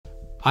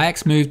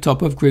Ajax moved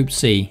top of Group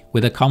C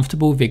with a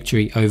comfortable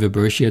victory over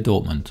Borussia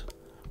Dortmund.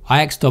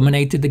 Ajax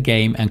dominated the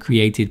game and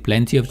created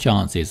plenty of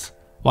chances,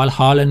 while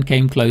Haaland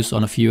came close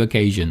on a few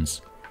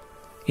occasions.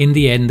 In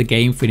the end, the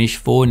game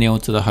finished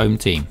 4-0 to the home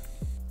team.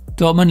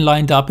 Dortmund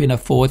lined up in a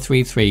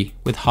 4-3-3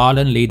 with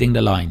Haaland leading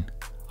the line.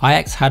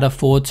 Ajax had a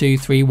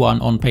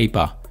 4-2-3-1 on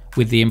paper,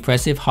 with the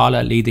impressive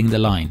Haaland leading the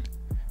line.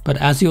 But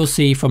as you'll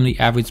see from the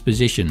average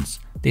positions,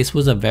 this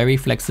was a very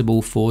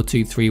flexible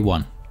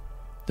 4-2-3-1.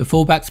 The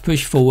fullbacks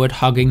pushed forward,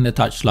 hugging the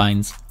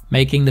touchlines,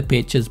 making the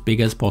pitch as big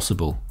as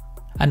possible.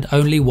 And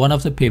only one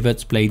of the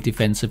pivots played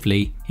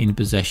defensively in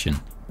possession.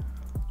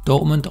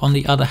 Dortmund, on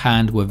the other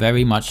hand, were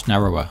very much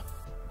narrower.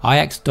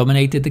 Ajax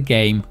dominated the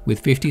game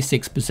with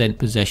 56%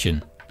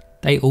 possession.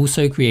 They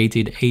also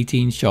created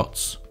 18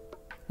 shots,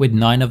 with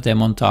 9 of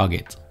them on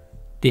target.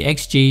 The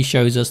XG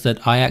shows us that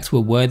Ajax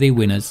were worthy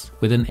winners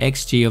with an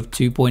XG of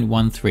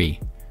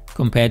 2.13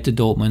 compared to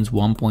Dortmund's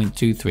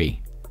 1.23.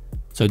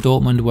 So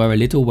Dortmund were a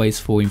little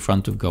wasteful in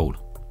front of goal.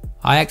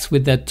 Ajax,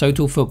 with their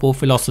total football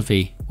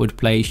philosophy, would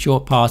play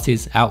short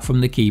passes out from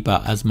the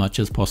keeper as much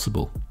as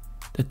possible.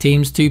 The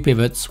team's 2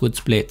 pivots would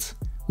split,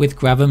 with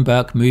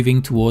Gravenberch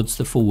moving towards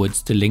the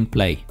forwards to link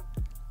play.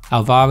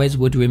 Alvarez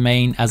would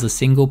remain as a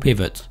single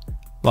pivot,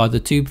 while the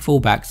 2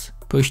 fullbacks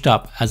pushed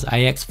up as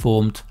Ajax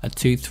formed a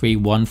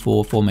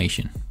 2-3-1-4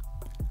 formation.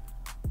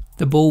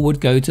 The ball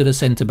would go to the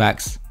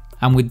centre-backs,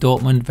 and with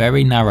Dortmund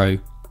very narrow,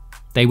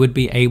 they would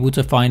be able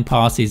to find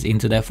passes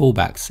into their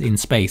fullbacks in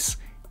space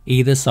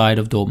either side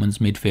of Dortmund's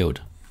midfield.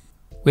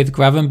 With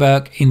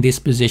Gravenberch in this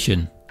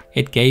position,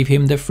 it gave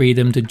him the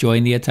freedom to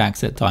join the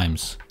attacks at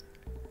times.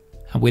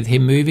 And with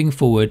him moving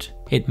forward,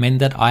 it meant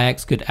that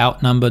Ajax could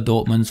outnumber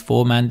Dortmund's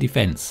 4-man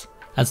defence,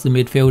 as the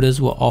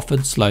midfielders were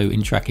often slow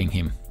in tracking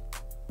him.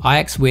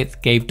 Ajax's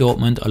width gave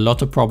Dortmund a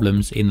lot of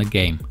problems in the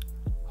game.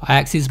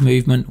 Ajax's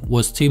movement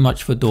was too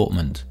much for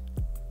Dortmund.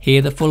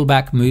 Here the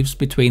fullback moves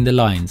between the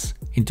lines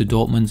into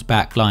Dortmund's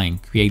back line,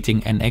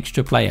 creating an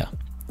extra player.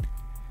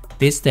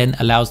 This then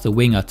allows the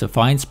winger to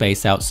find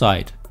space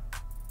outside,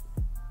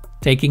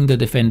 taking the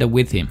defender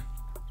with him.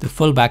 The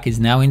fullback is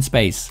now in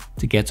space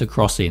to get a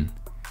cross in,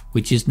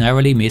 which is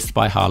narrowly missed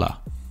by Haaland.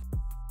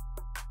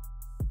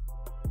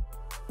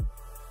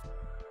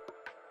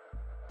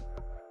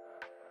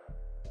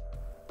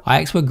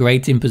 Ajax were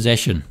great in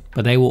possession,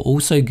 but they were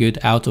also good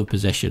out of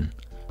possession.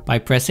 By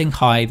pressing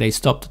high, they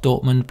stopped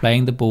Dortmund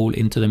playing the ball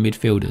into the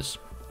midfielders.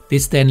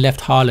 This then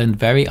left Haaland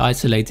very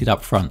isolated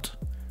up front,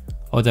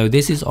 although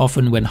this is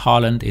often when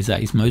Haaland is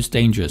at his most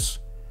dangerous,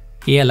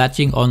 here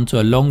latching on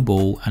to a long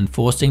ball and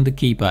forcing the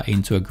keeper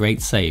into a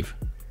great save.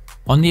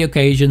 On the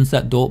occasions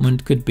that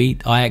Dortmund could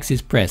beat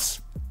Ajax's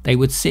press, they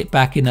would sit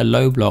back in a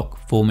low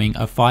block, forming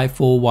a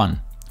 5-4-1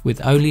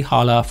 with only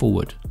Haaland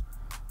forward.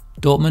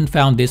 Dortmund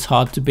found this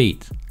hard to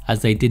beat,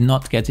 as they did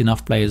not get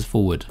enough players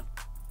forward.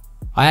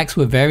 Ajax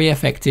were very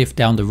effective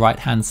down the right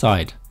hand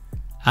side.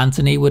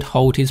 Antony would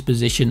hold his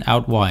position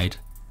out wide,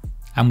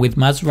 and with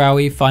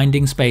Mazraoui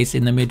finding space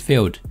in the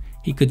midfield,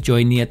 he could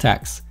join the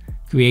attacks,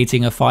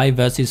 creating a 5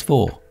 versus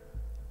 4,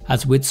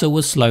 as Witsel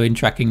was slow in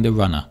tracking the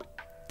runner.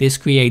 This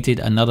created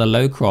another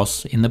low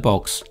cross in the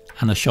box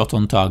and a shot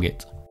on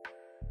target.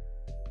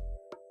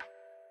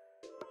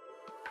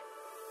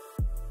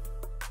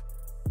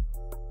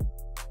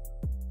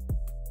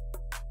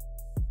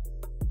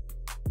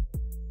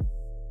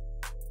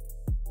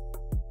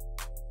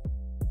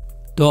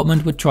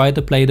 Dortmund would try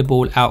to play the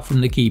ball out from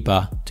the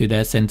keeper to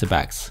their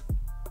centre-backs,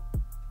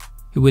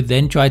 who would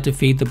then try to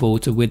feed the ball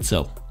to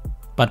Witsel,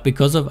 but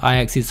because of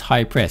Ajax's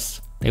high press,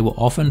 they were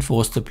often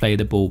forced to play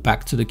the ball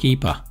back to the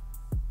keeper,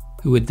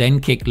 who would then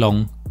kick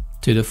long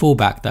to the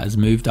fullback that has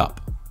moved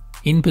up.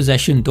 In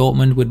possession,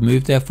 Dortmund would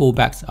move their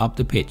fullbacks up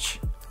the pitch,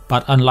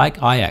 but unlike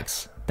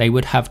Ajax, they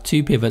would have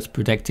 2 pivots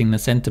protecting the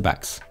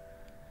centre-backs.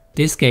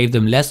 This gave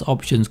them less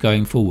options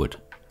going forward.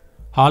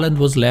 Haaland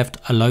was left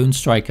a lone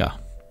striker.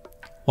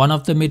 One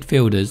of the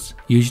midfielders,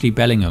 usually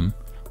Bellingham,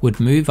 would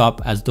move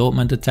up as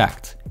Dortmund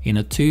attacked in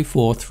a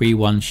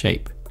 2-4-3-1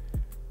 shape.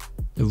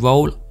 The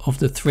role of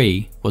the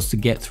 3 was to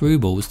get through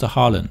balls to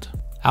Haaland.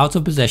 Out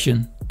of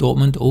possession,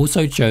 Dortmund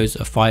also chose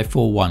a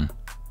 5-4-1,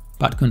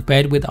 but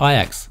compared with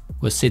Ajax,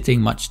 was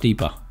sitting much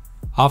deeper.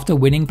 After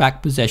winning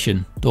back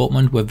possession,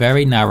 Dortmund were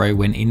very narrow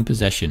when in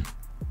possession.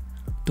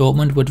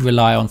 Dortmund would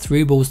rely on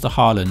through balls to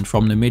Haaland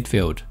from the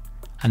midfield,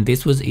 and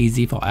this was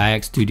easy for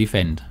Ajax to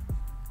defend.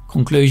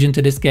 Conclusion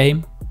to this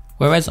game: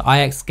 whereas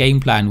Ajax's game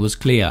plan was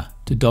clear,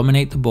 to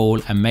dominate the ball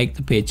and make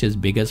the pitch as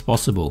big as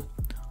possible,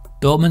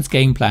 Dortmund's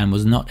game plan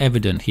was not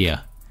evident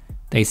here.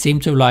 They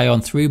seemed to rely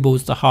on through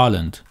balls to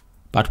Haaland,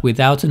 but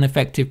without an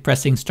effective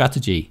pressing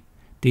strategy,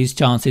 these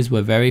chances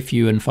were very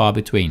few and far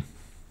between.